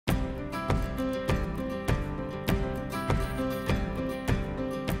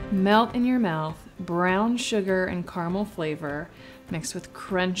melt in your mouth, brown sugar and caramel flavor mixed with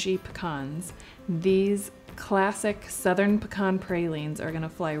crunchy pecans. These classic Southern pecan pralines are gonna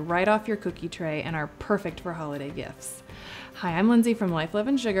fly right off your cookie tray and are perfect for holiday gifts. Hi, I'm Lindsay from Life, Love,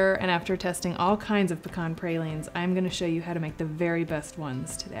 and Sugar, and after testing all kinds of pecan pralines, I'm gonna show you how to make the very best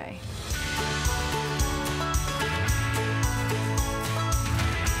ones today.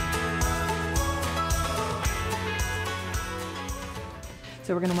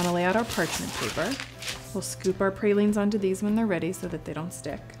 So we're gonna wanna lay out our parchment paper. We'll scoop our pralines onto these when they're ready so that they don't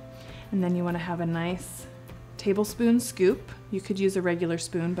stick. And then you wanna have a nice tablespoon scoop. You could use a regular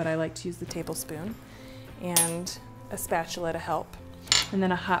spoon, but I like to use the tablespoon. And a spatula to help. And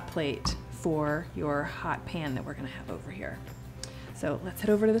then a hot plate for your hot pan that we're gonna have over here. So let's head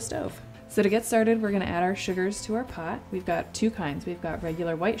over to the stove. So to get started, we're gonna add our sugars to our pot. We've got two kinds. We've got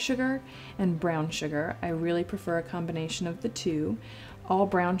regular white sugar and brown sugar. I really prefer a combination of the two. All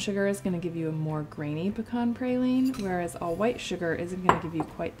brown sugar is gonna give you a more grainy pecan praline, whereas all white sugar isn't gonna give you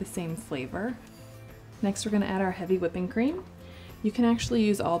quite the same flavor. Next, we're gonna add our heavy whipping cream. You can actually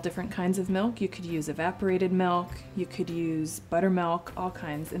use all different kinds of milk. You could use evaporated milk, you could use buttermilk, all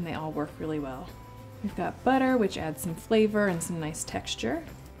kinds, and they all work really well. We've got butter, which adds some flavor and some nice texture.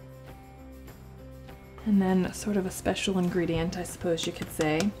 And then sort of a special ingredient, I suppose you could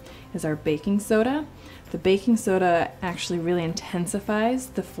say, is our baking soda. The baking soda actually really intensifies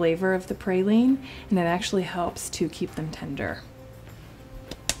the flavor of the praline, and it actually helps to keep them tender.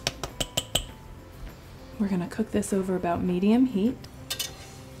 We're gonna cook this over about medium heat.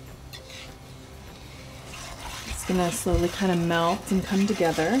 It's gonna slowly kind of melt and come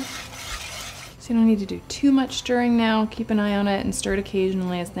together. So you don't need to do too much stirring now. Keep an eye on it and stir it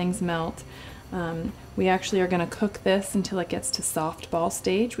occasionally as things melt. We actually are gonna cook this until it gets to soft ball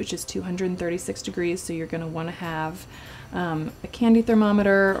stage, which is 236 degrees. So you're gonna wanna have a candy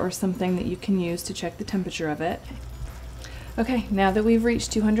thermometer or something that you can use to check the temperature of it. Okay, now that we've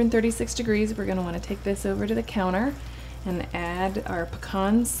reached 236 degrees, we're gonna wanna take this over to the counter and add our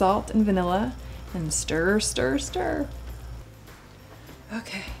pecans, salt, and vanilla, and stir, stir, stir.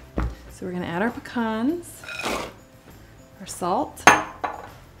 Okay, so we're gonna add our pecans, our salt,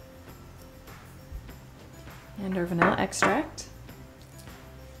 and our vanilla extract.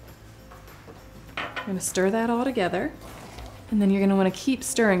 We're gonna stir that all together, and then you're gonna wanna keep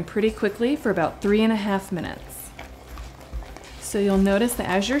stirring pretty quickly for about 3.5 minutes. So you'll notice that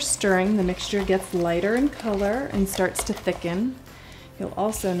as you're stirring, the mixture gets lighter in color and starts to thicken. You'll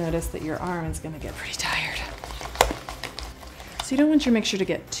also notice that your arm is gonna get pretty tired. So you don't want your mixture to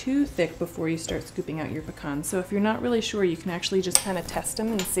get too thick before you start scooping out your pecans. So if you're not really sure, you can actually just kind of test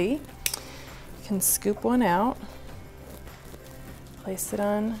them and see. You can scoop one out, place it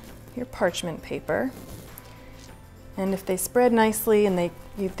on your parchment paper, and if they spread nicely and they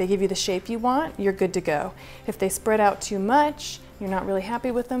give you the shape you want, you're good to go. If they spread out too much, you're not really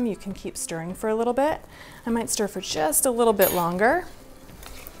happy with them, you can keep stirring for a little bit. I might stir for just a little bit longer.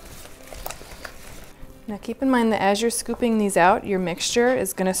 Now keep in mind that as you're scooping these out, your mixture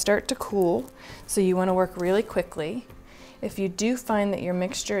is going to start to cool, so you want to work really quickly. If you do find that your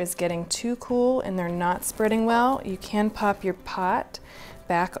mixture is getting too cool and they're not spreading well, you can pop your pot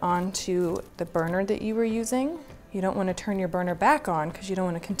back onto the burner that you were using. You don't want to turn your burner back on because you don't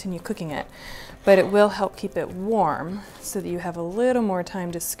want to continue cooking it, but it will help keep it warm so that you have a little more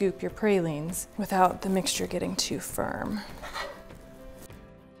time to scoop your pralines without the mixture getting too firm.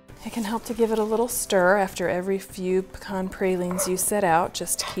 It can help to give it a little stir after every few pecan pralines you set out,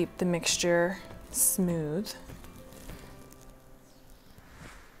 just to keep the mixture smooth.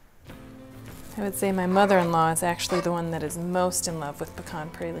 I would say my mother-in-law is actually the one that is most in love with pecan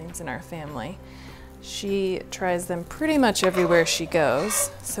pralines in our family. She tries them pretty much everywhere she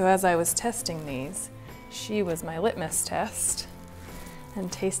goes, so as I was testing these, she was my litmus test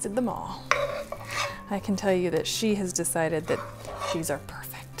and tasted them all. I can tell you that she has decided that these are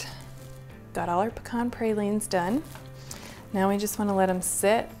perfect. Got all our pecan pralines done. Now we just want to let them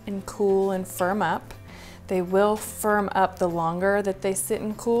sit and cool and firm up. They will firm up the longer that they sit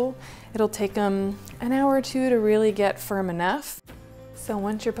and cool. It'll take them an hour or two to really get firm enough. So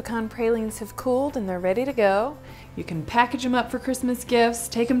once your pecan pralines have cooled and they're ready to go, you can package them up for Christmas gifts,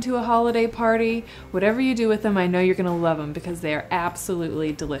 take them to a holiday party, whatever you do with them, I know you're gonna love them because they are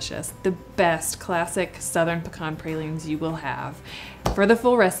absolutely delicious. The best classic Southern pecan pralines you will have. For the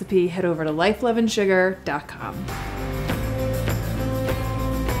full recipe, head over to lifeloveandsugar.com.